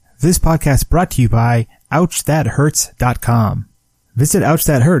This podcast brought to you by OuchThatHurts.com. Visit Ouch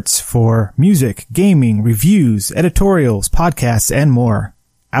That Hurts for music, gaming, reviews, editorials, podcasts, and more.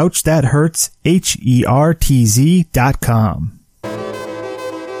 Ouch That Hurts, HERTZ.com.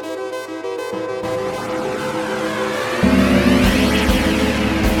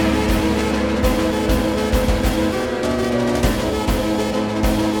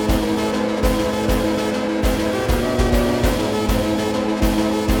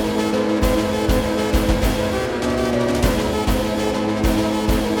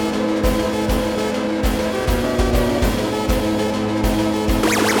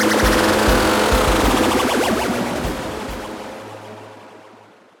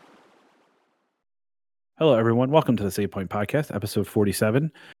 Hello, everyone. Welcome to the Save Point Podcast, episode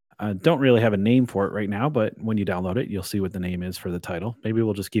 47. Don't really have a name for it right now, but when you download it, you'll see what the name is for the title. Maybe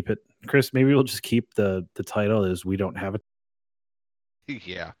we'll just keep it, Chris. Maybe we'll just keep the title as we don't have it.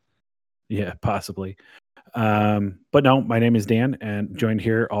 Yeah, possibly. But no, my name is Dan, and joined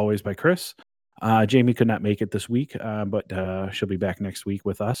here always by Chris. Jamie could not make it this week, but she'll be back next week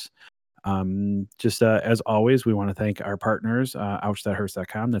with us. As always, we want to thank our partners,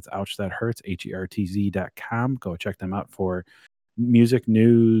 OuchThatHurts.com. That's OuchThatHurts, HERTZ.com. Go check them out for music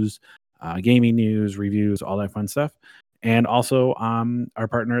news, gaming news, reviews, all that fun stuff. And also our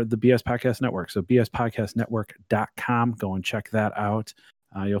partner, the BS Podcast Network. So bspodcastnetwork.com. Go and check that out.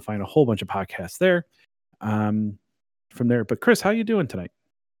 You'll find a whole bunch of podcasts there. From there. But Chris, how you doing tonight?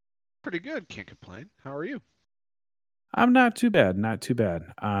 Pretty good. Can't complain. How are you? I'm not too bad. Not too bad.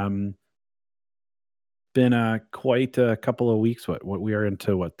 Been quite a couple of weeks. What we are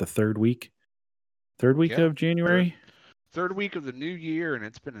into? The third week of January. Third week of the new year, and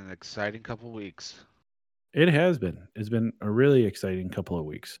it's been an exciting couple of weeks. It has been. It's been a really exciting couple of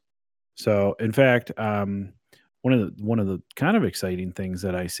weeks. So, in fact, one of the kind of exciting things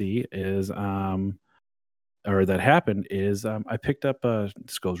that I see is or that happened is I picked up.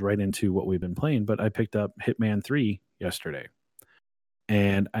 This goes right into what we've been playing, but I picked up Hitman 3 yesterday.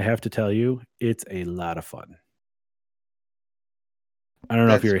 And I have to tell you, it's a lot of fun. I don't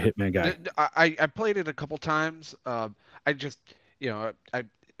know if you're a Hitman guy. I played it a couple times. I just, I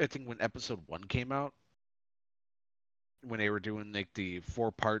think when episode 1 came out, when they were doing like the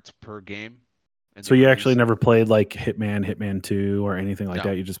 4 parts per game. And so you actually never played like Hitman 2 or anything like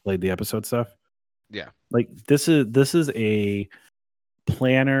that? You just played the episode stuff? Yeah. Like this is a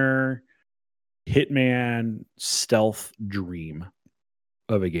planner Hitman stealth dream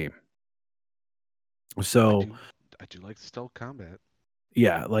of a game. So I do like stealth combat.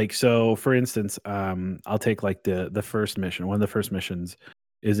 Yeah, like so for instance, I'll take like the first mission. One of the first missions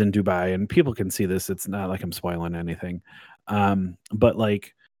is in Dubai, and people can see this. It's not like I'm spoiling anything. But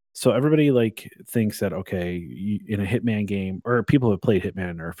like so everybody like thinks that okay, in a Hitman game, or people who have played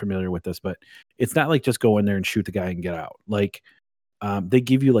Hitman are familiar with this, but it's not like just go in there and shoot the guy and get out. Like they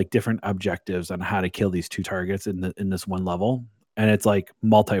give you like different objectives on how to kill these 2 targets in this one level. And it's like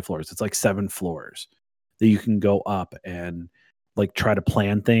multi-floors. It's like 7 floors that you can go up and like try to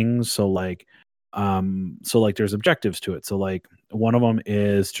plan things. So like there's objectives to it. So like one of them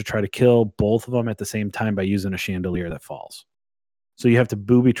is to try to kill both of them at the same time by using a chandelier that falls. So you have to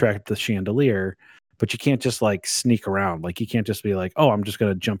booby track the chandelier, but you can't just like sneak around. Like you can't just be like, oh, I'm just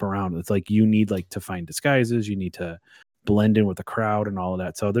going to jump around. It's like you need like to find disguises. You need to blend in with the crowd and all of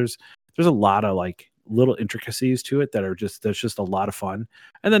that. So there's a lot of like little intricacies to it that's just a lot of fun.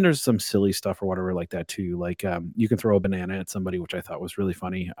 And then there's some silly stuff or whatever like that too. Like you can throw a banana at somebody, which I thought was really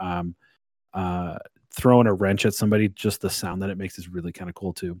funny. Throwing a wrench at somebody, just the sound that it makes is really kind of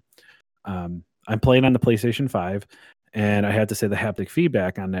cool too. I'm playing on the PlayStation 5, and I had to say the haptic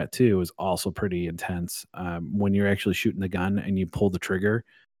feedback on that too is also pretty intense. When you're actually shooting the gun and you pull the trigger,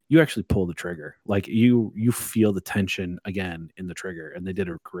 you actually pull the trigger. Like you feel the tension again in the trigger, and they did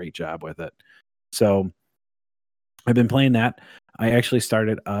a great job with it. So I've been playing that. I actually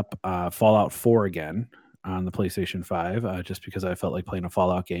started up Fallout 4 again on the PlayStation 5 just because I felt like playing a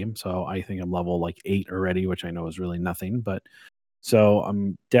Fallout game. So I think I'm level like 8 already, which I know is really nothing. But so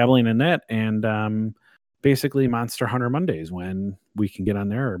I'm dabbling in that, and basically Monster Hunter Mondays when we can get on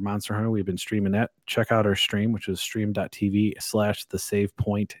there, or Monster Hunter. We've been streaming that. Check out our stream, which is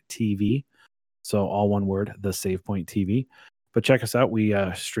stream.tv/thesavepointtv. So all one word, the Save Point TV. But check us out. We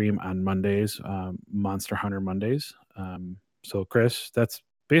stream on Mondays, Monster Hunter Mondays. So, Chris, that's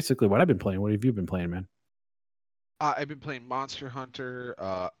basically what I've been playing. What have you been playing, man? I've been playing Monster Hunter.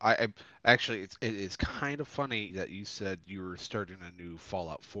 I actually, it is kind of funny that you said you were starting a new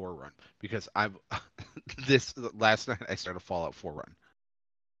Fallout 4 run, because last night I started a Fallout 4 run.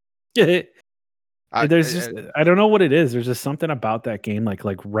 Yeah. I, There's I, just I I don't know what it is. There's just something about that game, like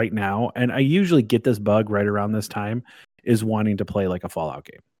right now, and I usually get this bug right around this time, is wanting to play like a Fallout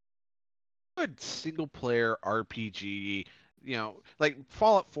game. good single player RPG. Like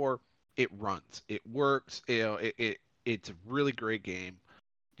Fallout 4, it runs, it works. It's a really great game.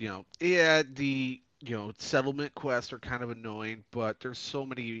 Yeah, the settlement quests are kind of annoying, but there's so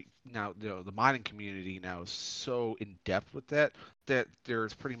many now. The modding community now is so in depth with that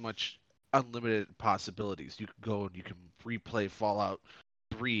there's pretty much unlimited possibilities. You can go and you can replay Fallout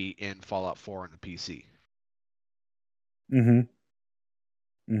 3 and Fallout 4 on the PC. Mm-hmm.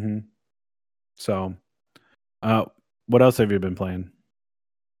 Mm-hmm. So, uh, what else have you been playing?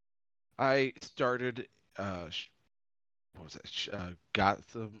 I started what was that?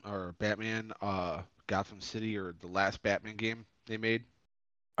 Gotham or Batman, Gotham City, or the last Batman game they made.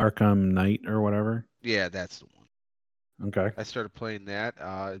 Arkham Knight or whatever. Yeah, that's the one. Okay. I started playing that.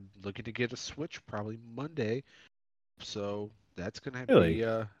 Looking to get a Switch probably Monday, so that's gonna Really?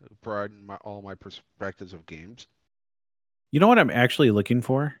 be broaden all my perspectives of games. You know what I'm actually looking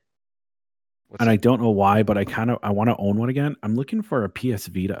for, What's and I that? don't know why, but I want to own one again. I'm looking for a PS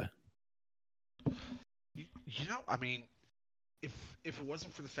Vita. I mean, if it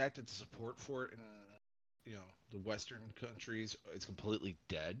wasn't for the fact that the support for it in the Western countries is completely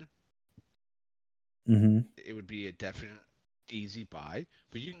dead, Mm-hmm. it would be a definite easy buy.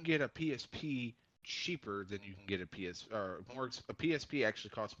 But you can get a PSP cheaper than you can get a PS or more. A PSP actually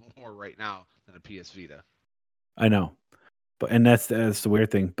costs more right now than a PS Vita. I know, and that's the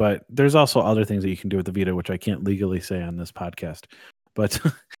weird thing. But there's also other things that you can do with the Vita, which I can't legally say on this podcast, but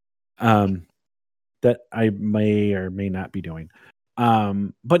that I may or may not be doing.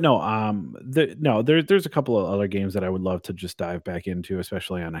 But no, there's a couple of other games that I would love to just dive back into,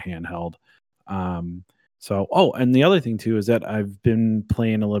 especially on a handheld. And the other thing too is that I've been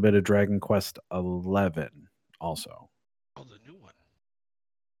playing a little bit of Dragon Quest 11 also. Oh, the new one.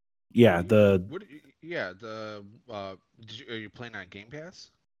 Yeah, Yeah, are you playing on Game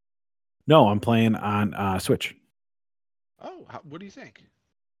Pass? no, I'm playing on Switch. Oh, what do you think?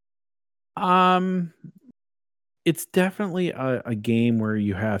 Um, it's definitely a game where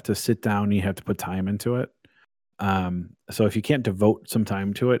you have to sit down and you have to put time into it. So if you can't devote some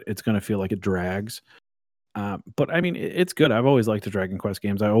time to it, it's going to feel like it drags. But I mean, it's good. I've always liked the Dragon Quest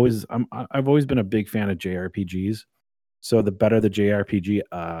games. I've always been a big fan of JRPGs. So the better the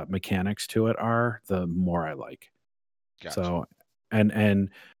JRPG mechanics to it are, the more I like. Gotcha. So, and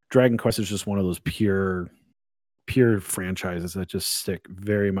Dragon Quest is just one of those pure franchises that just stick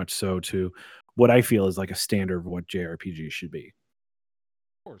very much so to what I feel is like a standard of what JRPG should be.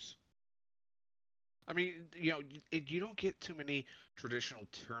 Of course. I mean, you don't get too many traditional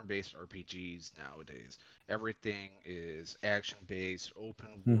turn-based RPGs nowadays. Everything is action-based, open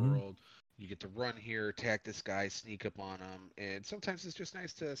Mm-hmm. world. You get to run here, attack this guy, sneak up on him, and sometimes it's just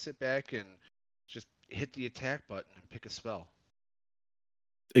nice to sit back and just hit the attack button and pick a spell.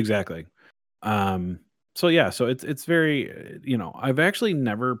 Exactly. So it's very I've actually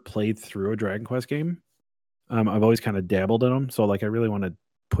never played through a Dragon Quest game. I've always kind of dabbled in them. So like I really want to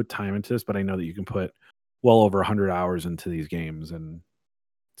put time into this, but I know that you can put well over 100 hours into these games, and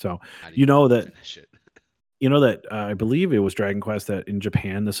so Finish it. I believe it was Dragon Quest that in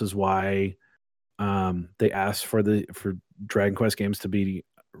Japan this is why they asked for Dragon Quest games to be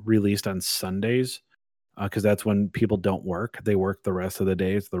released on Sundays because that's when people don't work. They work the rest of the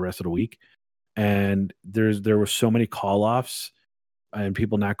days, the rest of the week. And there were so many call-offs and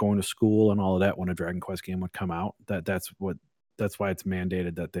people not going to school and all of that when a Dragon Quest game would come out. That's why it's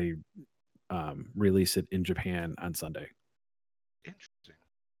mandated that they release it in Japan on Sunday. Interesting.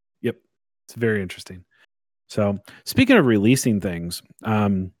 Yep, it's very interesting. So speaking of releasing things,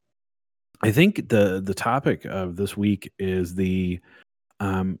 I think the topic of this week is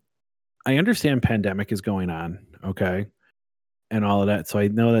I understand pandemic is going on, okay, and all of that. So I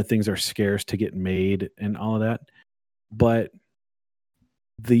know that things are scarce to get made and all of that. But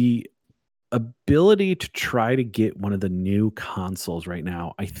the ability to try to get one of the new consoles right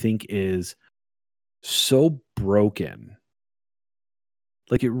now, I think is so broken.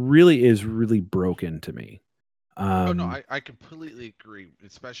 Like it really is really broken to me. Oh no, I completely agree.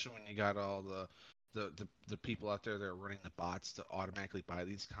 Especially when you got all the people out there that are running the bots to automatically buy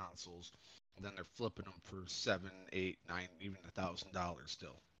these consoles, and then they're flipping them for $7, $8, $9, even $1,000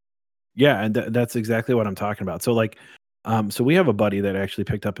 still. Yeah, and that's exactly what I'm talking about. So like, so we have a buddy that actually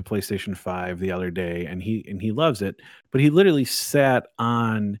picked up a PlayStation 5 the other day, and he loves it, but he literally sat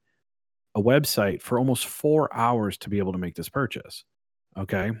on a website for almost 4 hours to be able to make this purchase.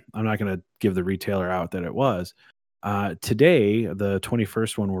 Okay, I'm not going to give the retailer out that it was, Today, the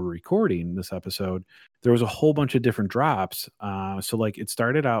 21st when we're recording this episode, there was a whole bunch of different drops. So like it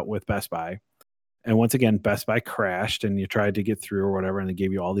started out with Best Buy. And once again, Best Buy crashed and you tried to get through or whatever, and they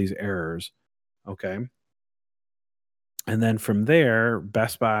gave you all these errors. Okay. And then from there,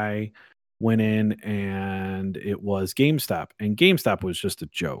 Best Buy went in and it was GameStop. And GameStop was just a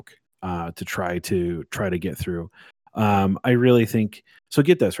joke to try to get through. I really think so.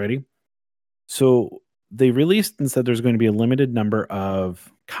 Get this, ready? So they released and said there's going to be a limited number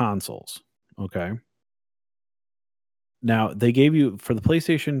of consoles. Okay. Now they gave you for the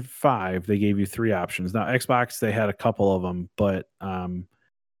PlayStation 5, they gave you 3 options. Now Xbox, they had a couple of them, but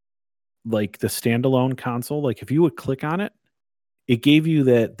like the standalone console, like if you would click on it, it gave you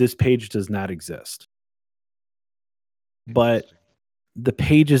that this page does not exist. But the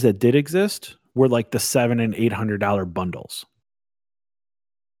pages that did exist were like the $700 and $800 bundles.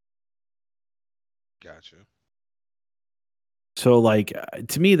 Gotcha. So like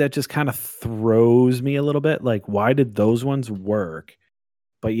to me that just kind of throws me a little bit. Like why did those ones work,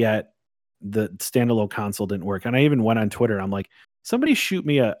 but yet the standalone console didn't work? And I even went on Twitter. I'm like, somebody shoot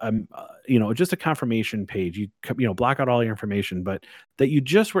me a just a confirmation page. You block out all your information, but that you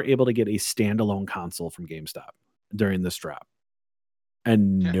just were able to get a standalone console from GameStop during this drop,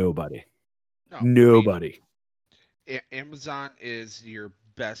 and nobody. Amazon is your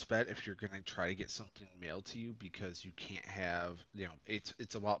best bet if you're going to try to get something mailed to you, because you can't have,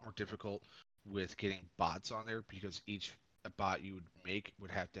 it's a lot more difficult with getting bots on there, because each bot you would make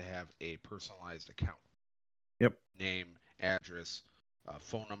would have to have a personalized account. Yep. Name, address,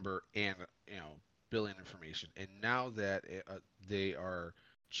 phone number, and billing information. And now that they are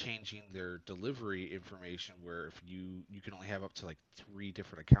changing their delivery information, where if you can only have up to like 3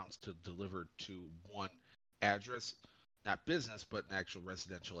 different accounts to deliver to one address, not business, but an actual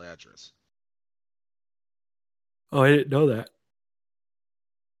residential address. Oh, I didn't know that.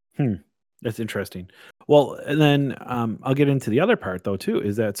 That's interesting. Well, and then I'll get into the other part though too,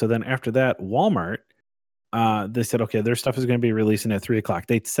 is that so then after that, Walmart, they said, okay, their stuff is going to be releasing at 3:00.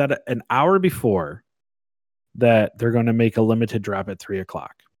 They said an hour before that they're going to make a limited drop at 3:00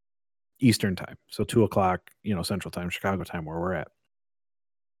 Eastern time. So 2:00, Central time, Chicago time, where we're at.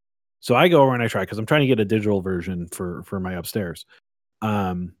 So I go over and I try, because I'm trying to get a digital version for my upstairs.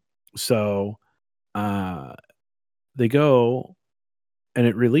 So they go and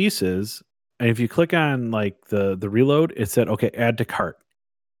it releases. And if you click on like the reload, it said, okay, add to cart.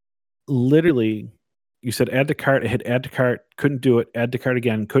 Literally, you said add to cart, it hit add to cart, couldn't do it, add to cart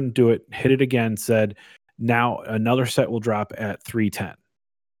again, couldn't do it, hit it again, said now another set will drop at 3:10.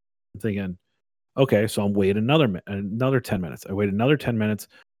 I'm thinking, okay, so I'm waiting another 10 minutes. I wait another 10 minutes.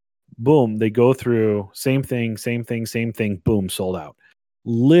 Boom, they go through, same thing, boom, sold out.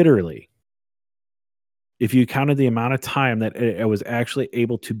 Literally, if you counted the amount of time that it was actually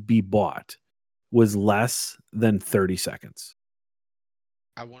able to be bought, was less than 30 seconds.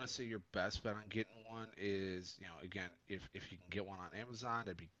 I want to say your best bet on getting one is, again, if you can get one on Amazon,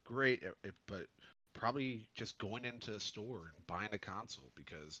 that'd be great. But probably just going into a store and buying a console,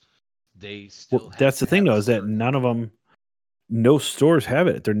 because they still that's the thing though, is that none of them, no stores have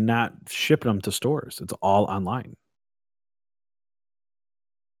it. They're not shipping them to stores. It's all online.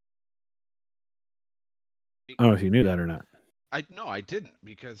 I don't know if you knew that or not. No, I didn't,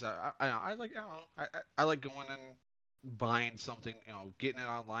 because I like I like going and buying something. Getting it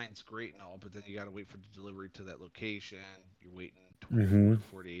online is great and all, but then you got to wait for the delivery to that location. You're waiting 24 to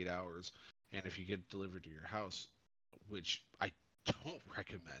 48 hours, and if you get it delivered to your house, which I don't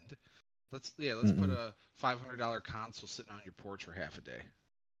recommend, let's put a $500 console sitting on your porch for half a day.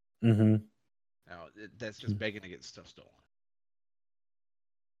 Now that's just begging to get stuff stolen.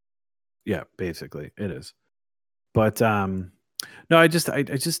 Yeah, basically it is. But no, I just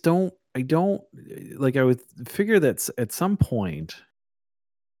don't like, I would figure that at some point,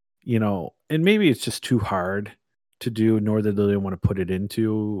 and maybe it's just too hard to do, nor that they want to put it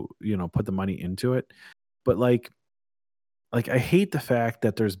into, put the money into it. But like I hate the fact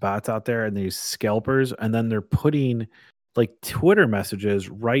that there's bots out there and these scalpers, and then they're putting like Twitter messages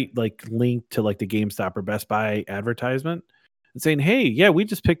like linked to like the GameStop or Best Buy advertisement and saying, hey, yeah, we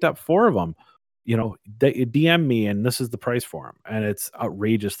just picked up 4 of them. They DM me and this is the price for them. And it's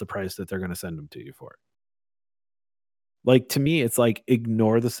outrageous, the price that they're going to send them to you for. Like, to me, it's like,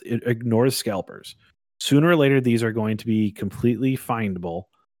 ignore the scalpers. Sooner or later, these are going to be completely findable,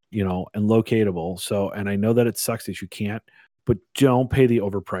 and locatable. So, and I know that it sucks that you can't, but don't pay the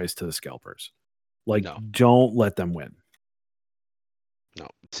overprice to the scalpers. Like, don't let them win. No,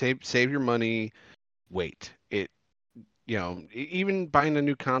 save your money. Wait, even buying a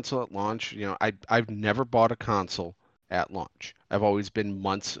new console at launch, I've never bought a console at launch. I've always been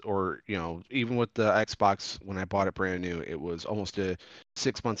months, or even with the Xbox, when I bought it brand new, it was almost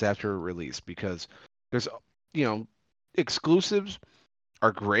 6 months after release, because there's exclusives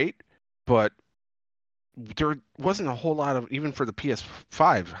are great, but there wasn't a whole lot of, even for the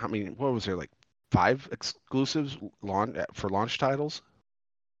PS5. I mean, what was there, like 5 exclusives for launch titles?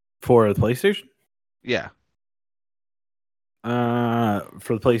 For the PlayStation? Yeah.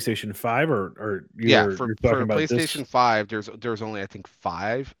 For the PlayStation 5, or you're talking for about PlayStation this? 5, there's only, I think,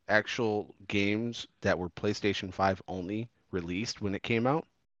 5 actual games that were PlayStation 5 only released when it came out.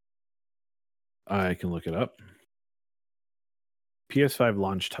 I can look it up. PS5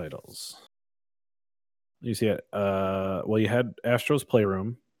 launch titles. You see it. Well, you had Astro's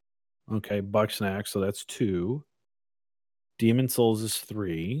Playroom. Okay, Bugsnax, so that's 2. Demon Souls is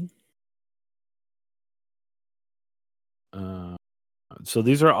 3. So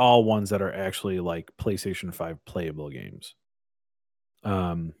these are all ones that are actually like PlayStation 5 playable games.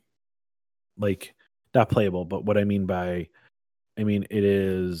 Like, not playable, but what I mean it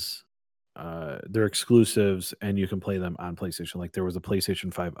is they're exclusives and you can play them on PlayStation. Like, there was a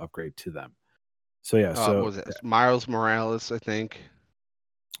PlayStation 5 upgrade to them. So yeah, What was it? Miles Morales, I think.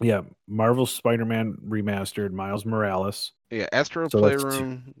 Yeah, Marvel Spider-Man Remastered, Miles Morales. Yeah, Astro So that's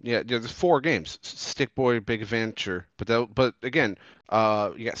Playroom. Yeah, there's 4 games. Stick Boy, Big Adventure. But again,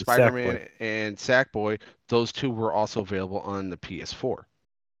 you got Spider-Man Sackboy. and Sackboy. Those 2 were also available on the PS4.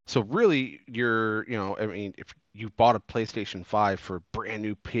 So really, I mean, if you bought a PlayStation 5 for brand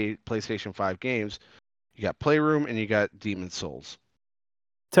new PlayStation 5 games, you got Playroom and you got Demon Souls.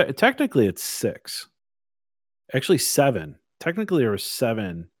 Technically, it's 6. Actually, 7. Technically, there were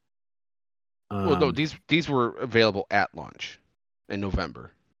 7. Well, no, these were available at launch in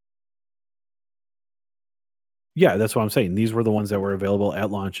November. Yeah, that's what I'm saying. These were the ones that were available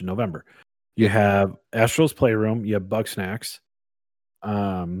at launch in November. You have Astro's Playroom. You have Bugsnax.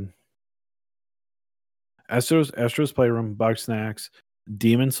 Astro's Playroom, Bugsnax,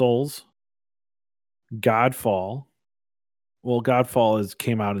 Demon Souls, Godfall. Well, Godfall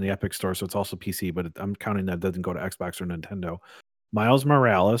came out in the Epic Store, so it's also PC, but I'm counting that doesn't go to Xbox or Nintendo. Miles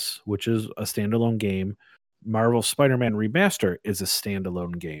Morales, which is a standalone game. Marvel Spider-Man Remaster is a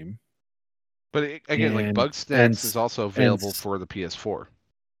standalone game. But again, like Bugsnax is also available for the PS4.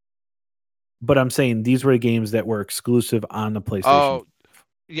 But I'm saying these were the games that were exclusive on the PlayStation. Oh,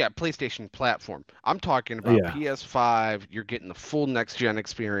 yeah, PlayStation platform. I'm talking about Yeah. PS5. You're getting the full next-gen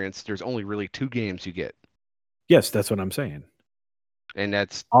experience. There's only really 2 games you get. Yes, that's what I'm saying. And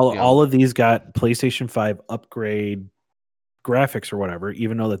that's all of these got PlayStation 5 upgrade graphics or whatever,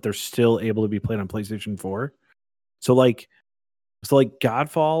 even though that they're still able to be played on PlayStation 4. So like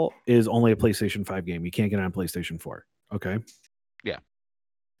Godfall is only a PlayStation 5 game. You can't get it on PlayStation 4. Okay. Yeah.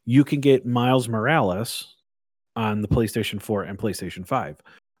 You can get Miles Morales on the PlayStation 4 and PlayStation 5.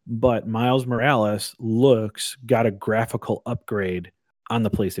 But Miles Morales got a graphical upgrade on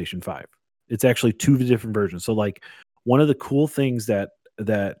the PlayStation 5. It's actually 2 different versions. So like, one of the cool things that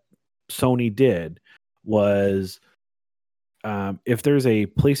Sony did was, if there's a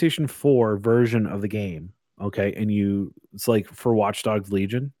PlayStation 4 version of the game, okay, and it's like for Watch Dogs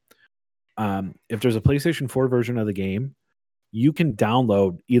Legion, if there's a PlayStation 4 version of the game, you can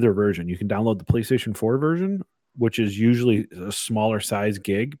download either version. You can download the PlayStation 4 version, which is usually a smaller size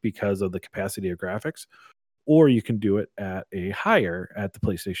gig because of the capacity of graphics, or you can do it at the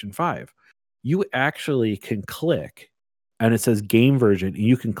PlayStation 5. You actually can click, and it says game version, and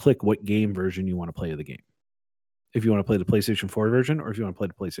you can click what game version you want to play of the game. If you want to play the PlayStation 4 version, or if you want to play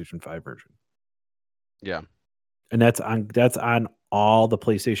the PlayStation 5 version. Yeah. And that's on all the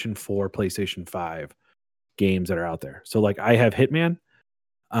PlayStation 4, PlayStation 5 games that are out there. So like, I have Hitman.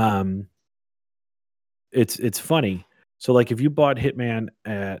 It's funny. So like, if you bought Hitman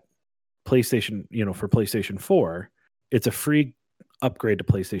at PlayStation, for PlayStation 4, it's a free upgrade to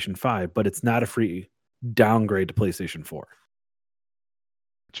PlayStation 5, but it's not a free downgrade to PlayStation 4.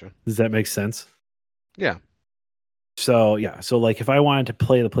 Gotcha. Does that make sense? Yeah. So yeah, so like, if I wanted to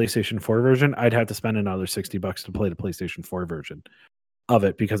play the PlayStation 4 version, I'd have to spend another $60 to play the PlayStation 4 version of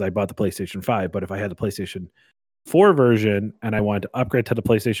it because I bought the PlayStation 5. But if I had the PlayStation 4 version and I wanted to upgrade to the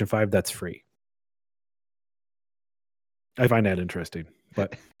PlayStation 5, that's free. I find that interesting,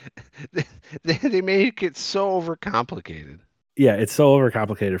 but they make it so overcomplicated. Yeah, it's so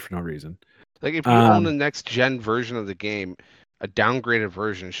overcomplicated for no reason. Like, if you own the next gen version of the game, a downgraded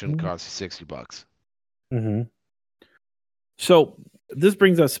version shouldn't cost you $60. Mm-hmm. So this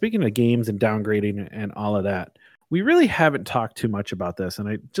brings us, speaking of games and downgrading and all of that, we really haven't talked too much about this, and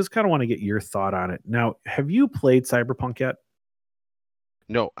I just kind of want to get your thought on it. Now, have you played Cyberpunk yet?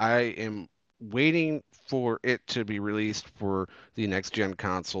 No, I am waiting for it to be released for the next gen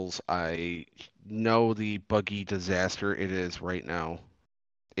consoles. I know the buggy disaster it is right now.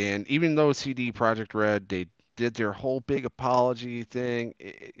 And even though CD Projekt Red, they did their whole big apology thing,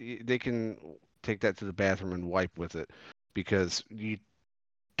 they can take that to the bathroom and wipe with it, because you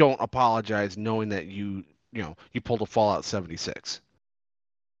don't apologize knowing that you pulled a Fallout 76.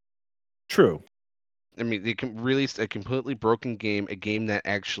 True. I mean, they can release a completely broken game, a game that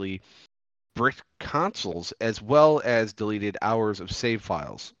actually bricked consoles as well as deleted hours of save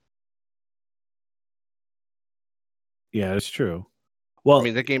files. Yeah, it's true. I Well,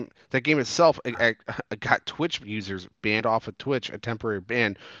 mean, that game itself got Twitch users banned off of Twitch, a temporary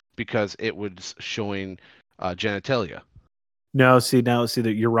ban, because it was showing genitalia. no, see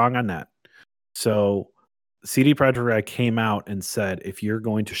that you're wrong on that. So CD Projekt Red came out and said, if you're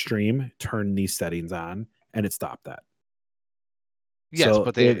going to stream, turn these settings on, and it stopped that. Yes, So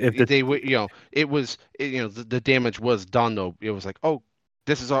but if the, the damage was done though. It was like, oh,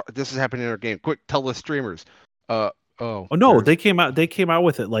 this is happening in our game. Quick, tell the streamers. Oh no, there's- they came out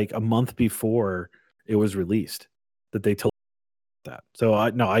with it like a month before it was released, that they told that. So I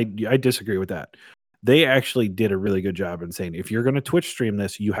disagree with that. They actually did a really good job in saying, if you're going to Twitch stream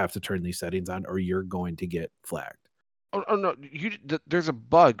this, you have to turn these settings on or you're going to get flagged. Oh no, there's a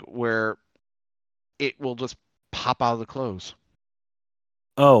bug where it will just pop out of the close.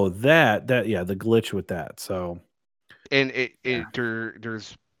 Oh, that yeah, the glitch with that. So, And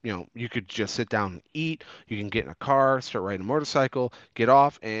there's you could just sit down and eat. You can get in a car, start riding a motorcycle, get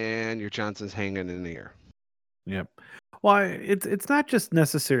off, and your Johnson's hanging in the air. yep. Well, it's not just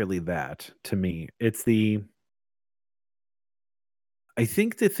necessarily that to me. It's I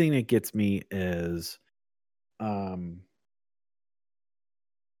think the thing that gets me is,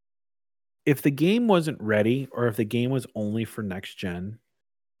 if the game wasn't ready or if the game was only for next gen,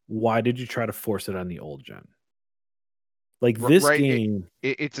 why did you try to force it on the old gen? Like this Right, game,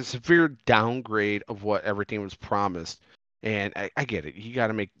 it's a severe downgrade of what everything was promised. And I get it. You got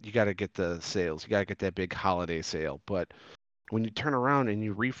to get the sales. You got to get that big holiday sale. But when you turn around and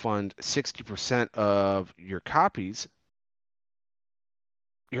you refund 60% of your copies,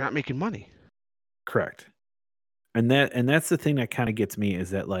 you're not making money. correct. And that's the thing that kind of gets me, is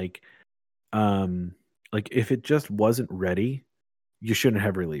that like if it just wasn't ready, you shouldn't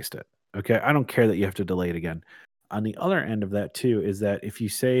have released it. Okay? I don't care that you have to delay it again. On the other end of that too is that if you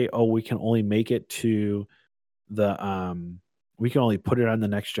say, "Oh, we can only make it to the we can only put it on the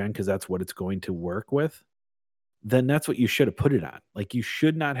next gen because that's what it's going to work with," then that's what you should have put it on. Like, you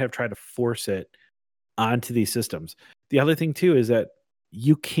should not have tried to force it onto these systems. The other thing too is that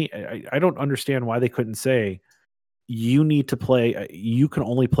you can't. I don't understand why they couldn't say, you need to play. You can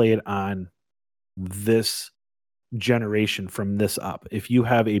only play it on this generation from this up. If you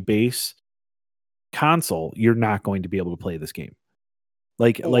have a base console, you're not going to be able to play this game.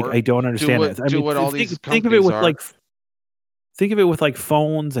 Like I don't understand that. I mean, what all these think of it with companies are. think of it with like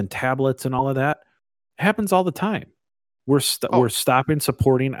phones and tablets and all of that. It happens all the time. We're stopping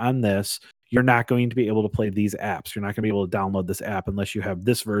supporting on this. You're not going to be able to play these apps. You're not going to be able to download this app unless you have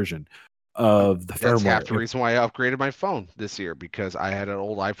this version of the firmware. That's half the reason why I upgraded my phone this year, because I had an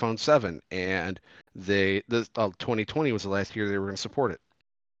old iPhone 7 and 2020 was the last year they were going to support it.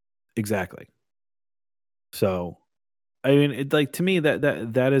 Exactly. So, I mean, it, like, to me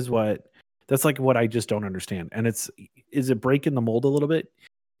that is that's like what I just don't understand. And is it breaking the mold a little bit?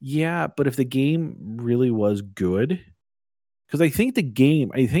 Yeah, but if the game really was good, because I think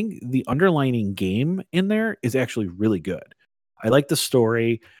the underlining game in there is actually really good. I like the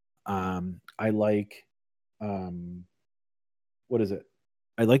story. I like, what is it?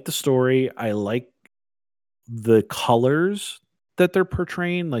 I like the story. I like the colors that they're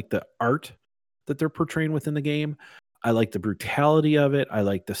portraying, like the art that they're portraying within the game. I like the brutality of it. I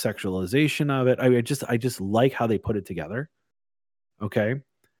like the sexualization of it. I just like how they put it together. Okay.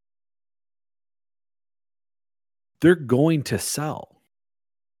 They're going to sell.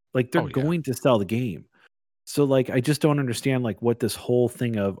 Like, they're going to sell the game. So like, I just don't understand like what this whole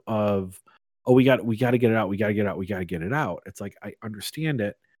thing of oh, we got to get it out. We got to get it out. It's like, I understand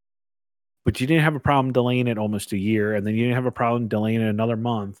it, but you didn't have a problem delaying it almost a year, and then you didn't have a problem delaying it another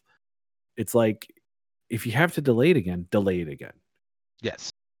month. It's like, if you have to delay it again, delay it again.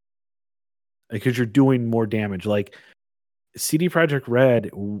 Yes. Because you're doing more damage. Like, CD Projekt Red,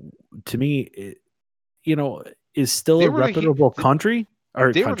 to me, is still a reputable country.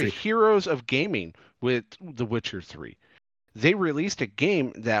 They were the heroes of gaming with The Witcher 3. they released a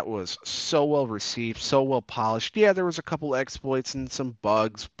game that was so well received, so well polished. Yeah, there was a couple exploits and some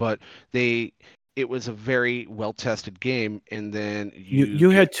bugs, but it was a very well tested game. And then You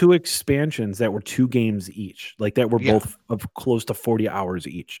had 2 expansions that were 2 games each, like that were Yeah. both of close to 40 hours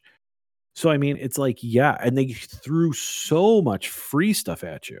each. So I mean, it's like, yeah, and they threw so much free stuff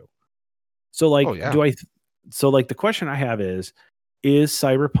at you. So like, Oh, yeah. so like the question I have is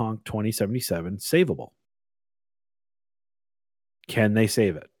Cyberpunk 2077 savable? Can they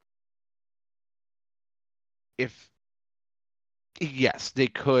save it? Yes, they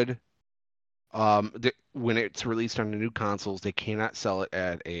could. When it's released on the new consoles, they cannot sell it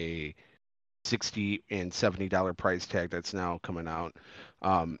at a $60 and $70 price tag that's now coming out.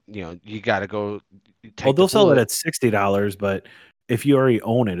 You got to go take Well, the they'll sell it bullet at $60, but if you already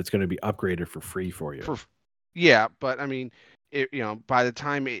own it, it's going to be upgraded for free for you. Yeah, but I mean, by the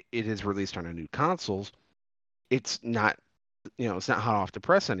time it is released on the new consoles, it's not, it's not hot off the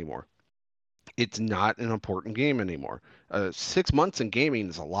press anymore. It's not an important game anymore. 6 months in gaming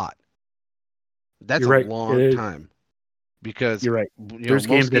is a lot. That's You're right. long time. Because You're right. There's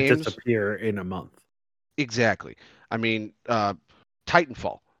most games that disappear in a month. Exactly. I mean,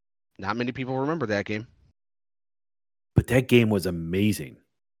 Titanfall. Not many people remember that game. But that game was amazing.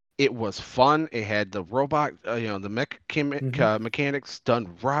 It was fun. It had the robot, the mechanics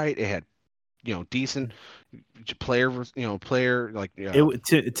done right. It had, decent player like.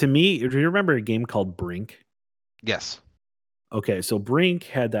 To me, do you remember a game called Brink? Yes. Okay, so Brink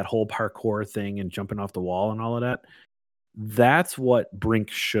had that whole parkour thing and jumping off the wall and all of that. That's what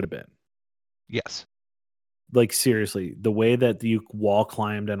Brink should have been. Yes. Like seriously, the way that you wall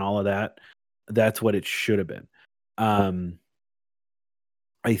climbed and all of that, that's what it should have been.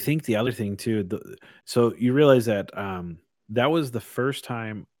 I think the other thing too, so you realize that that was the first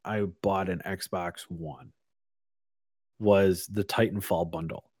time I bought an Xbox One, was the Titanfall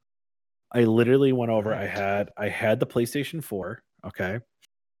bundle. I literally went over. Right. I had the PlayStation 4. Okay,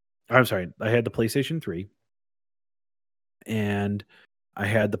 I'm sorry, I had the PlayStation 3, and I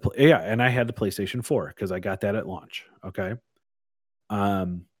had the PlayStation 4 because I got that at launch. Okay,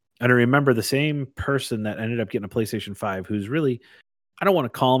 and I remember the same person that ended up getting a PlayStation 5, who's really, I don't want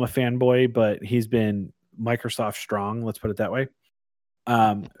to call him a fanboy, but he's been Microsoft strong. Let's put it that way.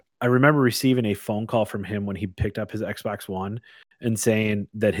 I remember receiving a phone call from him when he picked up his Xbox One and saying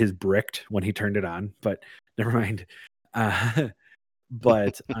that his bricked when he turned it on, but never mind.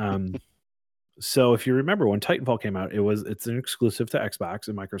 So if you remember when Titanfall came out, it's an exclusive to Xbox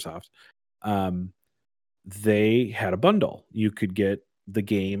and Microsoft. They had a bundle. You could get the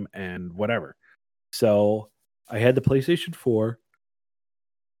game and whatever. So I had the PlayStation 4.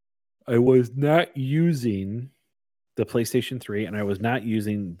 I was not using the PlayStation 3, and I was not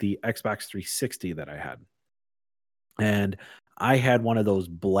using the Xbox 360 that I had. And I had one of those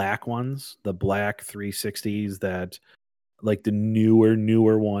black ones, the black 360s that, like the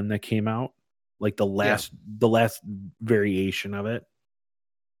newer one that came out, like the last variation of it.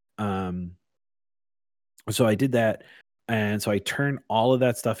 So I did that, and so I turned all of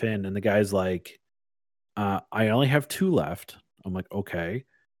that stuff in, and the guy's like, I only have 2 left. I'm like, okay.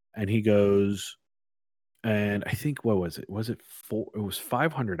 And he goes, and I think, what was it? Was it it was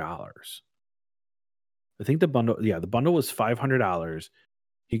 $500. I think the bundle was $500.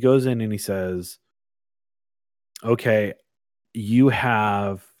 He goes in and he says, okay, you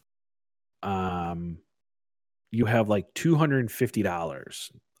have like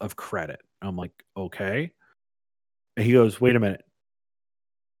 $250 of credit. I'm like, okay. And he goes, wait a minute.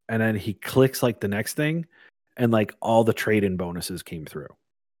 And then he clicks like the next thing, and like all the trade-in bonuses came through.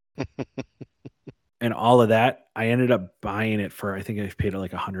 And all of that, I ended up buying it for, I think I paid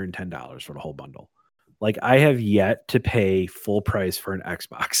like $110 for the whole bundle. Like, I have yet to pay full price for an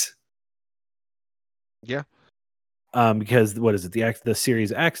Xbox. Yeah. Because what is it? The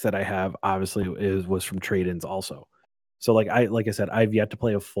Series X that I have obviously was from trade-ins also. So like I said, I've yet to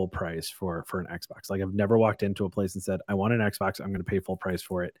pay a full price for an Xbox. Like, I've never walked into a place and said, I want an Xbox, I'm going to pay full price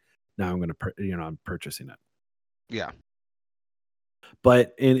for it. Now I'm going to, I'm purchasing it. Yeah.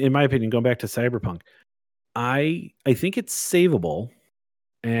 But in my opinion, going back to Cyberpunk, I think it's savable,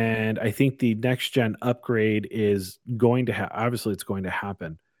 and I think the next gen upgrade is going to obviously it's going to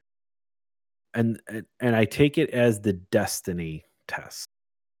happen. And I take it as the Destiny test.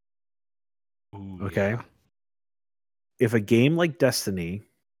 Ooh, okay. Yeah. If a game like Destiny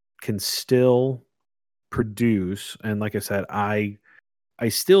can still produce, and like I said, I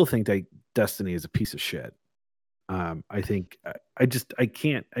still think that Destiny is a piece of shit. I think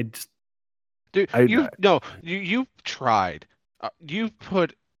Dude, you've tried. You've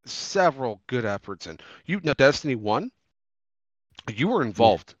put several good efforts in. Destiny 1, You were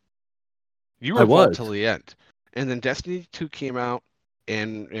involved. You were I involved was. till the end. And then Destiny 2 came out,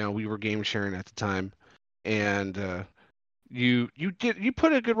 and we were game sharing at the time, and you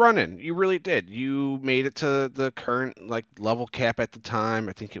put a good run in. You really did. You made it to the current like level cap at the time.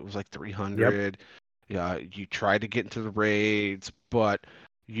 I think it was like Yep. 300. Yeah, you tried to get into the raids, but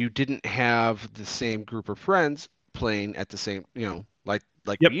you didn't have the same group of friends playing at the same, like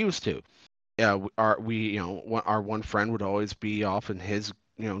we Yep. used to. Yeah, our one friend would always be off in his,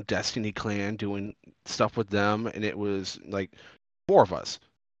 Destiny clan doing stuff with them, and it was like four of us.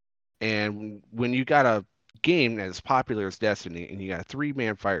 And when you got a game as popular as Destiny and you got a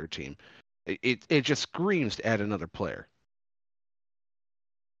three-man fire team, it just screams to add another player.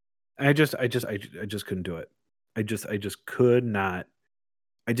 I just couldn't do it. I just could not.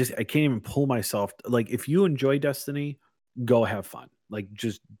 I can't even pull myself. Like, if you enjoy Destiny, go have fun. Like,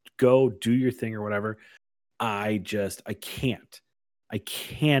 just go do your thing or whatever. I can't. I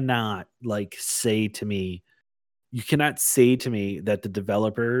cannot say to me, you cannot say to me that the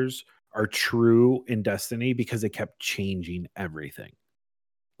developers are true in Destiny because they kept changing everything.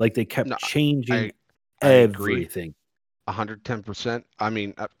 Like, they kept No, changing I agree, everything. 110%. I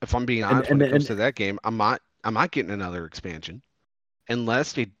mean, if I'm being And honest, when and it comes and to that game, I'm not getting another expansion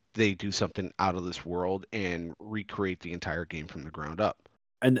unless they do something out of this world and recreate the entire game from the ground up.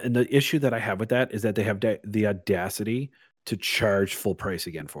 and the issue that I have with that is that they have the audacity to charge full price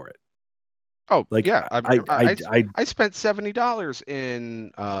again for it. Oh Like, yeah, I I spent $70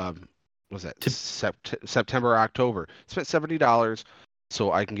 in was that to September, October? Spent $70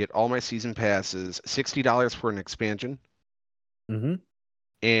 so I can get all my season passes. $60 for an expansion. Mhm.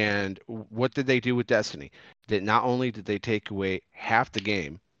 And what did they do with Destiny? That not only did they take away half the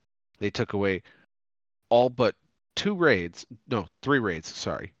game, they took away all but two raids. No, three raids.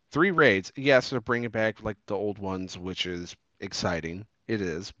 Sorry, three raids. Yes, they're bringing back like the old ones, which is exciting. It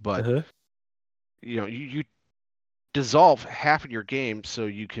is, but Uh-huh. you dissolve half of your game so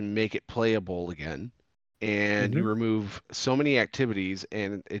you can make it playable again, and you Mhm. remove so many activities,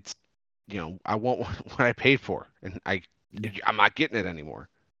 and it's I want what I paid for, and Yeah. I'm not getting it anymore.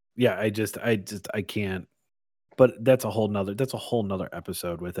 Yeah, I can't. But that's a whole nother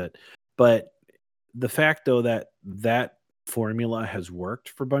episode with it. But the fact though that that formula has worked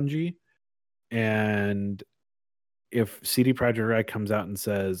for Bungie, and if CD Projekt Red comes out and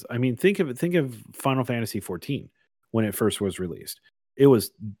says, I mean, think of Final Fantasy 14 when it first was released. It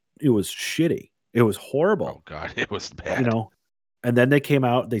was shitty. It was Oh horrible, God, it was you bad. know. And then they came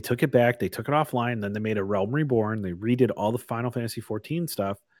out, they took it back, they took it offline, then they made a Realm Reborn, they redid all the Final Fantasy 14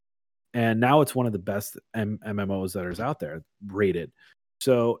 stuff, and now it's one of the best MMOs that is out there, rated.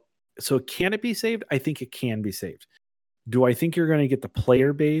 So can it be saved? I think it can be saved. Do I think you're going to get the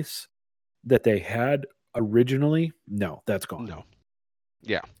player base that they had originally? No, that's gone. No,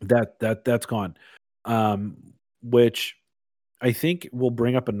 yeah, That's gone. Which I think will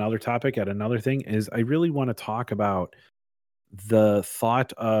bring up another topic at another thing is I really want to talk about the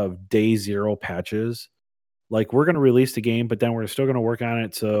thought of day zero patches. Like, we're going to release the game, but then we're still going to work on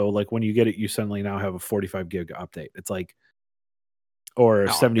it. So like when you get it, you suddenly now have a 45 gig update. It's like, or a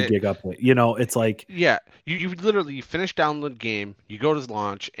no, 70 gig update. You know, it's like, yeah. You literally finish download game, you go to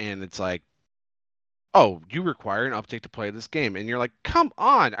launch, and it's like, oh, you require an update to play this game, and you're like, come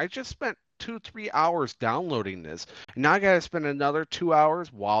on, I just spent 2-3 hours downloading this, and now I gotta spend another 2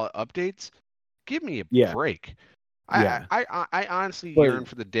 hours while it updates. Give me a yeah, break. yeah. I honestly But yearn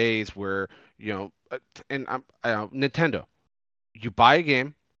for the days where and Nintendo. You buy a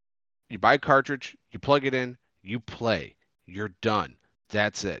game, you buy a cartridge, you plug it in, you play. You're done.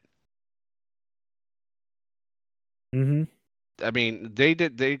 That's it. mhm. I mean, they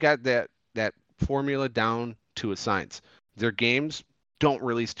got that formula down to a science. Their games don't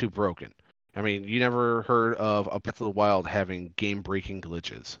release too broken. I mean, you never heard of a Breath of the Wild having game-breaking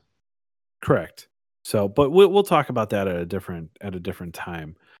glitches. Correct. So, but we'll talk about that at a different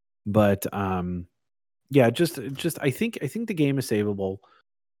time. But yeah, just I think the game is savable,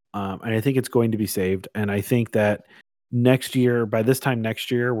 and I think it's going to be saved. And I think that next year, by this time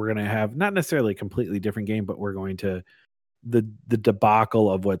next year, we're going to have not necessarily a completely different game, but we're going to the debacle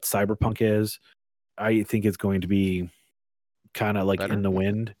of what Cyberpunk is. I think it's going to be kind of like in Better? the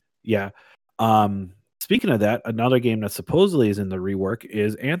wind. Yeah. Speaking of that, another game that supposedly is in the rework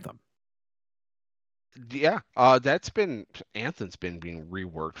is Anthem. Yeah. That's been Anthem's been being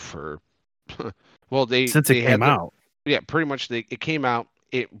reworked for well, Since it they came had the out. yeah, pretty much it came out.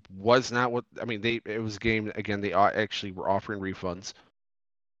 It was not what I mean, it was a game again, they actually were offering refunds.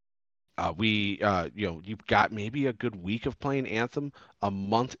 You've got maybe a good week of playing Anthem, a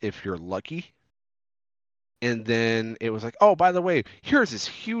month if you're lucky. And then it was like, oh, by the way, here's this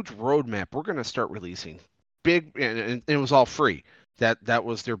huge roadmap. We're gonna start releasing big, and it was all free. That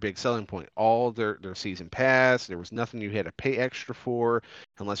was their big selling point. All their season pass. There was nothing you had to pay extra for,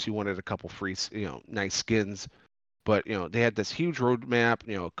 unless you wanted a couple free, nice skins. But they had this huge roadmap.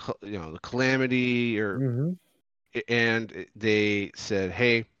 The Calamity, Mm-hmm. and they said,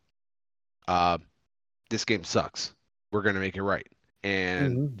 hey, uh, this game sucks. We're gonna make it right,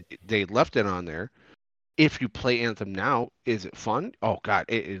 and Mm-hmm. they left it on there. If you play Anthem now, is it fun? Oh God,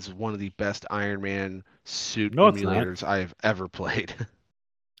 it is one of the best Iron Man suit No, it's not. emulators I have ever played.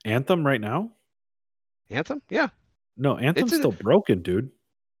 Anthem right now? Anthem? Yeah. No, It's Anthem's a still broken, dude.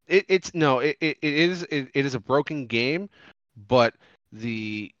 it's no, it is a broken game, but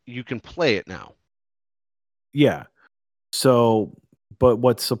you can play it now. Yeah. So, but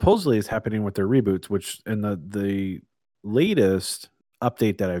what supposedly is happening with their reboots, which in the latest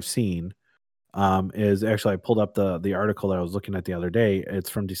update that I've seen, is actually I pulled up the article that I was looking at the other day. It's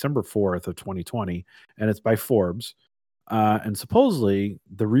from December 4th of 2020, and it's by Forbes. And supposedly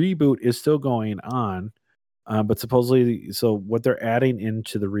the reboot is still going on, but supposedly, so what they're adding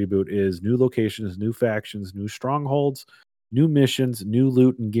into the reboot is new locations, new factions, new strongholds, new missions, new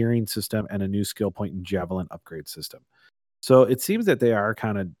loot and gearing system, and a new skill point and javelin upgrade system. So it seems that they are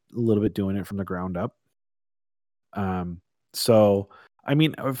kind of a little bit doing it from the ground up. So I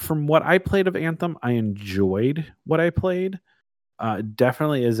mean, from what I played of Anthem, I enjoyed what I played.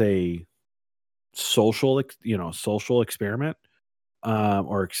 Definitely is a social experiment,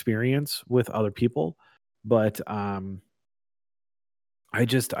 or experience with other people. But I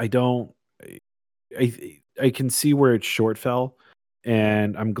don't I can see where it short fell,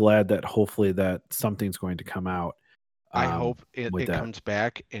 and I'm glad that hopefully that something's going to come out I um hope it, with it that. comes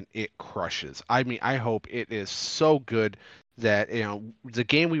back and it crushes. I mean, I hope it is so good that the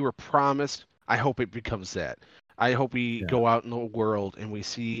game we were promised. I hope it becomes that. I hope we Yeah. go out in the world and we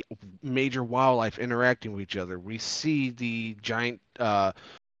see major wildlife interacting with each other. We see the giant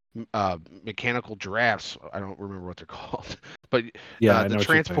mechanical giraffes. I don't remember what they're called, but Yeah, I the know what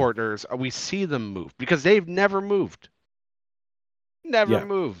you're saying. transporters. We see them move because they've never Yeah. moved. And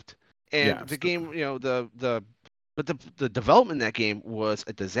Yeah. the game, the development in that game was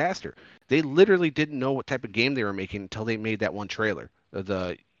a disaster. They literally didn't know what type of game they were making until they made that one trailer,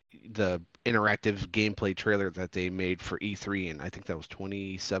 the interactive gameplay trailer that they made for E3, and I think that was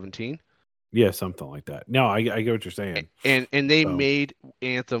 2017. Yeah, something like that. No, I get what you're saying. And they So made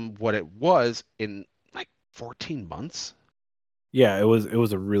Anthem what it was in like 14 months. yeah, it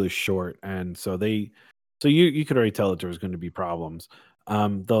was a really short, and so you could already tell that there was going to be problems.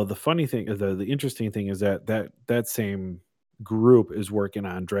 Though the funny thing, the interesting thing is that same group is working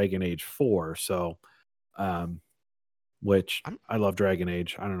on Dragon Age 4. So, um, which I'm I love Dragon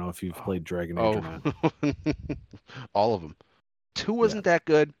Age. I don't know if you've oh, played Dragon Age or oh. not. All of them. Two Yeah, wasn't that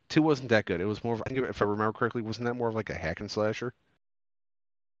good. Two wasn't that good. It was more of, I think if I remember correctly, wasn't that more of like a hack and slasher?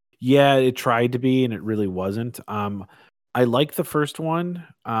 yeah, it tried to be, and it really wasn't. I like the first one,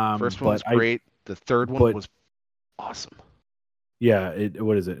 First one but was great. The third one but was awesome. yeah,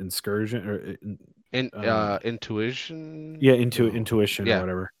 what is it? Excursion or And uh, intuition? yeah, No. intuition or Yeah,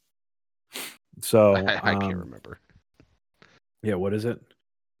 whatever. So, I can't remember. yeah, what is it?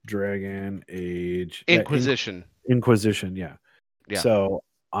 Dragon Age, yeah, Inquisition. Inquisition, yeah. Yeah. So,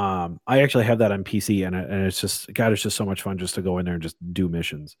 I actually have that on PC, and it's just God, it's just so much fun just to go in there and just do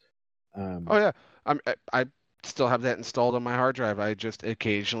missions. Oh Um, yeah. I still have that installed on my hard drive. I just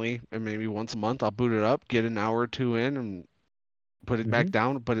occasionally, and maybe once a month, I'll boot it up, get an hour or two in, and put it back mhm,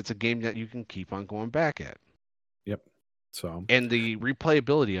 down. But it's a game that you can keep on going back at, yep. So, and the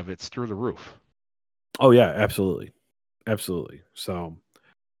replayability of it's through the roof. oh yeah, absolutely, absolutely. So,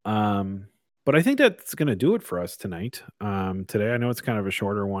 um, but I think that's gonna do it for us tonight. Today, I know it's kind of a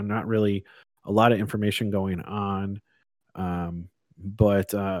shorter one, not really a lot of information going on.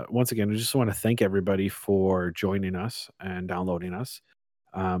 But once again, I just want to thank everybody for joining us and downloading us.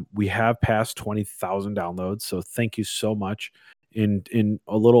 We have passed 20,000 downloads, so thank you so much. In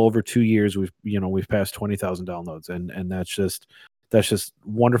a little over 2 years, we've passed 20,000 downloads, and that's just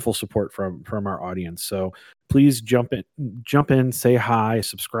wonderful support from our audience. So please jump in, say hi,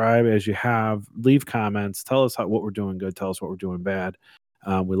 subscribe as you have, leave comments, tell us what we're doing good, tell us what we're doing bad.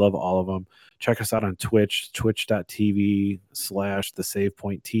 We love all of them. Check us out on Twitch, twitch.tv/the Save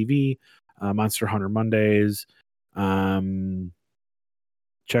Point TV, Monster Hunter Mondays.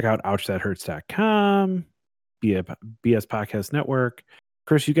 Check out ouchthathurts.com, BS Podcast Network.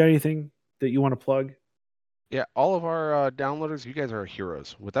 Chris, you got anything that you want to plug? Yeah, all of our downloaders, you guys are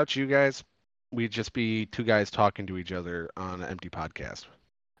heroes. Without you guys, we'd just be two guys talking to each other on an empty podcast.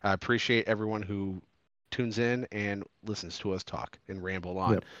 I appreciate everyone who tunes in and listens to us talk and ramble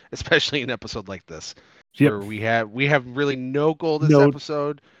on, Yep. especially an episode like this, Yep. where we have really no goal this No.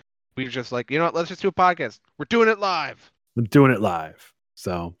 episode. We're just like, you know what? Let's just do a podcast. We're doing it live. I'm doing it live.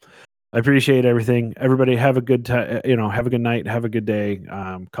 So I appreciate everything. Everybody have a good time. Have a good night. Have a good day.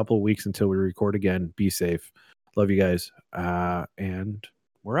 Couple of weeks until we record again. Be safe. Love you guys. And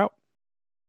we're out.